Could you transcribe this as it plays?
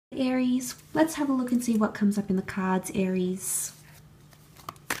Aries. Let's have a look and see what comes up in the cards, Aries.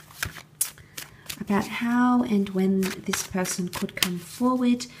 About how and when this person could come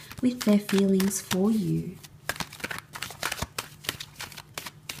forward with their feelings for you.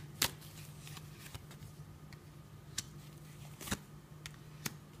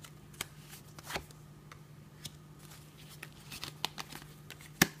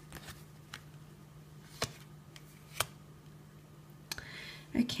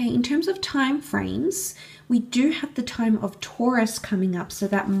 Okay, in terms of time frames, we do have the time of Taurus coming up, so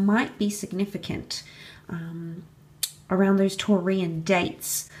that might be significant around those Taurian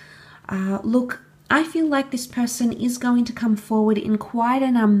dates. Look, I feel like this person is going to come forward in quite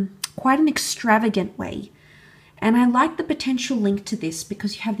an extravagant way. And I like the potential link to this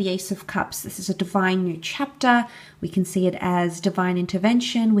because you have the Ace of Cups. This is a divine new chapter. We can see it as divine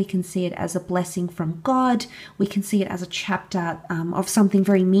intervention. We can see it as a blessing from God. We can see it as a chapter of something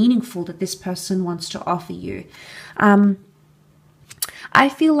very meaningful that this person wants to offer you. I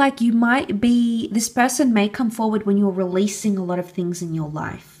feel like this person may come forward when you're releasing a lot of things in your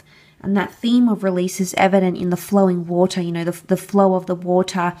life. And that theme of release is evident in the flowing water, you know, the flow of the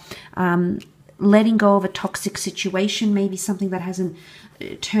water, letting go of a toxic situation, maybe something that hasn't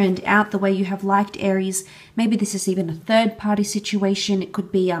turned out the way you have liked, Aries. Maybe this is even a third-party situation. It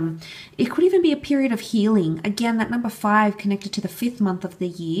could be, it could even be a period of healing. Again, that number 5 connected to the 5th month of the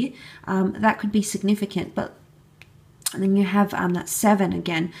year, that could be significant. But and then you have that 7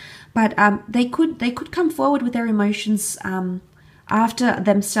 again. But they could come forward with their emotions after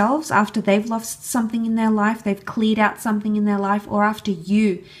themselves, after they've lost something in their life, they've cleared out something in their life, or after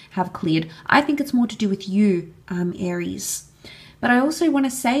you have cleared. I think it's more to do with you, Aries. But I also want to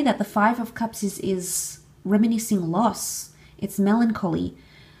say that the 5 of Cups is reminiscing loss. It's melancholy.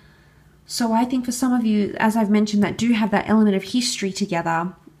 So I think for some of you, as I've mentioned, that do have that element of history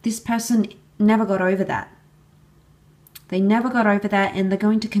together, this person never got over that. They never got over that, and they're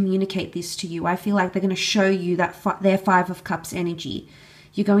going to communicate this to you. I feel like they're going to show you that their 5 of Cups energy.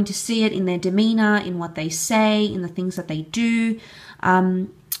 You're going to see it in their demeanor, in what they say, in the things that they do. I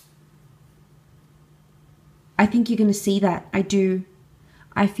think you're going to see that. I do.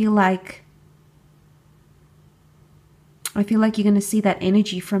 I feel like you're going to see that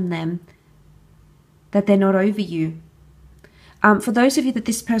energy from them, that they're not over you. For those of you that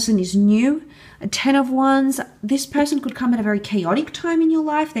this person is new, a 10 of Wands, this person could come at a very chaotic time in your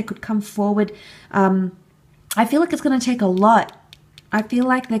life. They could come forward. I feel like it's going to take a lot. I feel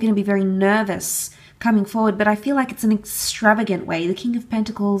like they're going to be very nervous coming forward, but I feel like it's an extravagant way. The King of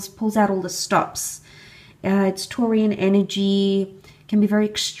Pentacles pulls out all the stops. It's Taurian energy, can be very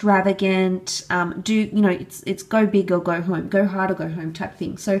extravagant. It's go big or go home, go hard or go home type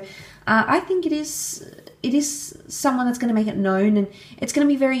thing. So I think it is someone that's going to make it known, and it's going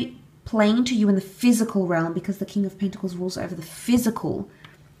to be very plain to you in the physical realm because the King of Pentacles rules over the physical.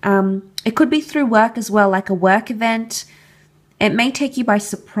 It could be through work as well, like a work event. It may take you by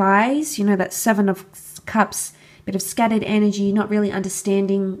surprise, you know, that 7 of Cups, bit of scattered energy, not really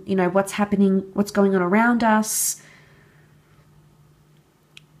understanding, you know, what's happening, what's going on around us.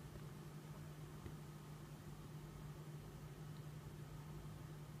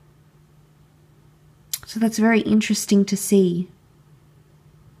 So that's very interesting to see.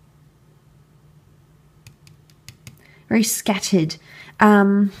 Very scattered.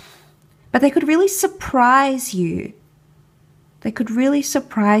 But they could really surprise you. They could really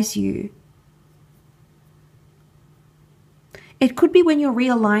surprise you. It could be when you're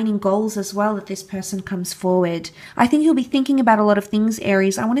realigning goals as well that this person comes forward. I think you'll be thinking about a lot of things,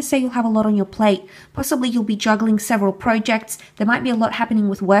 Aries. I want to say you'll have a lot on your plate. Possibly you'll be juggling several projects. There might be a lot happening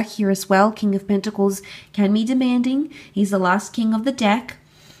with work here as well. King of Pentacles can be demanding. He's the last king of the deck.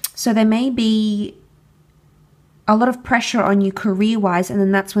 So there may be a lot of pressure on you career-wise, and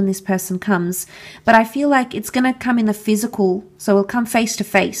then that's when this person comes. But I feel like it's going to come in the physical, so it'll come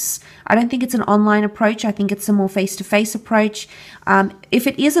face-to-face. I don't think it's an online approach. I think it's a more face-to-face approach. If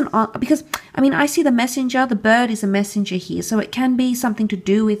it isn't, because, I mean, I see the messenger, the bird is a messenger here, so it can be something to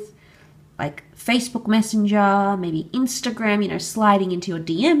do with, like, Facebook Messenger, maybe Instagram, you know, sliding into your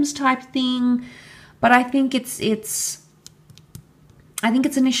DMs type thing. But I think it's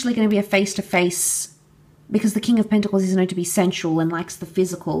initially going to be a face-to-face, because the King of Pentacles is known to be sensual and likes the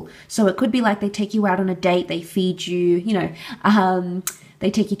physical. So it could be like they take you out on a date, they feed you, you know,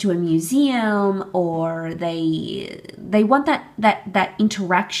 they take you to a museum, or they want that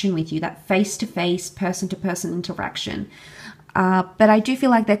interaction with you, that face-to-face, person-to-person interaction. But I do feel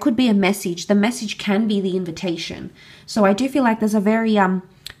like there could be a message. The message can be the invitation. So I do feel like there's a very,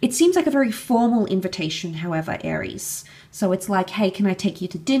 it seems like a very formal invitation, however, Aries. So it's like, hey, can I take you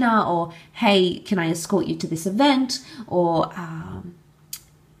to dinner? Or, hey, can I escort you to this event? Or,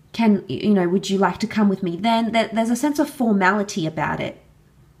 would you like to come with me then? There's a sense of formality about it.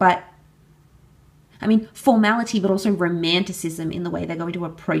 But, I mean, formality, but also romanticism in the way they're going to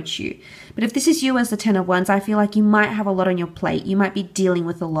approach you. But if this is you as the Ten of Wands, I feel like you might have a lot on your plate. You might be dealing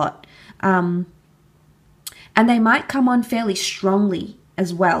with a lot. And they might come on fairly strongly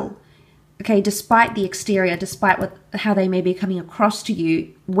as well. Okay, despite the exterior, despite how they may be coming across to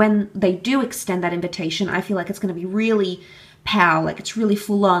you, when they do extend that invitation, I feel like it's going to be really power, like it's really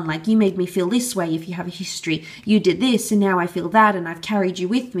full on, like you made me feel this way if you have a history. You did this and now I feel that, and I've carried you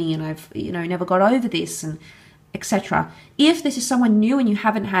with me, and I've, never got over this, and etc. If this is someone new and you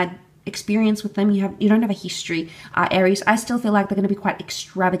haven't had experience with them, you don't have a history, Aries, I still feel like they're going to be quite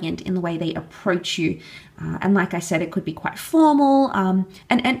extravagant in the way they approach you. And like I said, it could be quite formal. And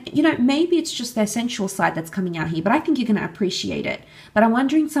maybe it's just their sensual side that's coming out here, but I think you're going to appreciate it. But I'm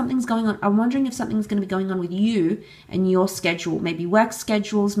wondering something's going on. I'm wondering if something's going to be going on with you and your schedule, maybe work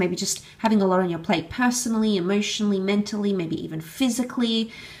schedules, maybe just having a lot on your plate personally, emotionally, mentally, maybe even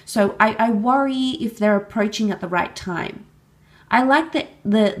physically. So I worry if they're approaching at the right time. I like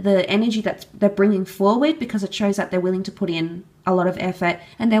the energy that they're bringing forward, because it shows that they're willing to put in a lot of effort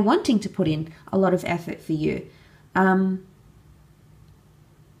and they're wanting to put in a lot of effort for you.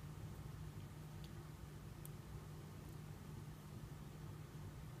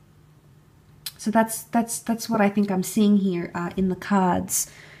 So that's what I think I'm seeing here in the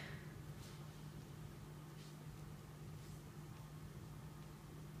cards.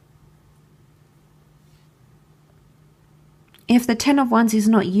 If the Ten of Wands is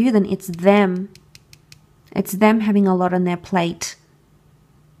not you, then it's them. It's them having a lot on their plate.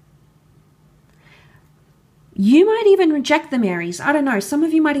 You might even reject them, Aries. I don't know. Some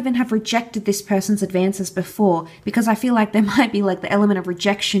of you might even have rejected this person's advances before, because I feel like there might be like the element of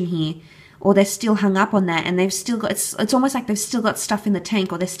rejection here, or they're still hung up on that and they've still got, it's almost like they've still got stuff in the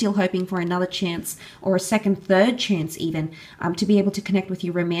tank, or they're still hoping for another chance, or a second, third chance even, to be able to connect with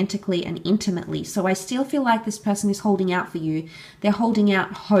you romantically and intimately. So I still feel like this person is holding out for you. They're holding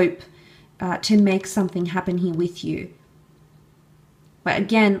out hope to make something happen here with you. But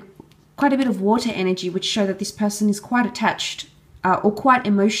again, quite a bit of water energy, which show that this person is quite attached or quite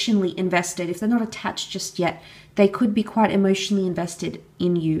emotionally invested. If they're not attached just yet, they could be quite emotionally invested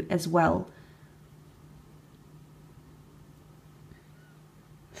in you as well.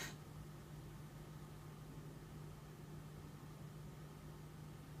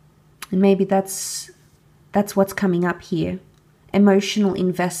 And maybe that's what's coming up here. Emotional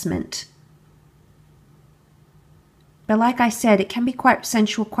investment. But like I said, it can be quite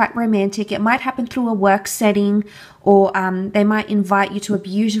sensual, quite romantic. It might happen through a work setting, or they might invite you to a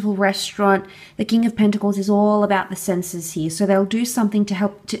beautiful restaurant. The King of Pentacles is all about the senses here. So they'll do something to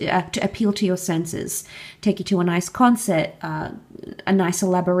help to appeal to your senses. Take you to a nice concert, a nice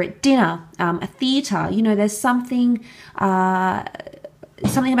elaborate dinner, a theater. There's something about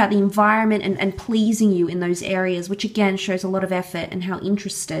the environment and pleasing you in those areas, which again shows a lot of effort and how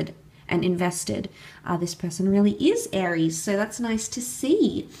interested and invested this person really is, Aries. So that's nice to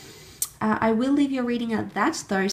see. I will leave your reading at that though.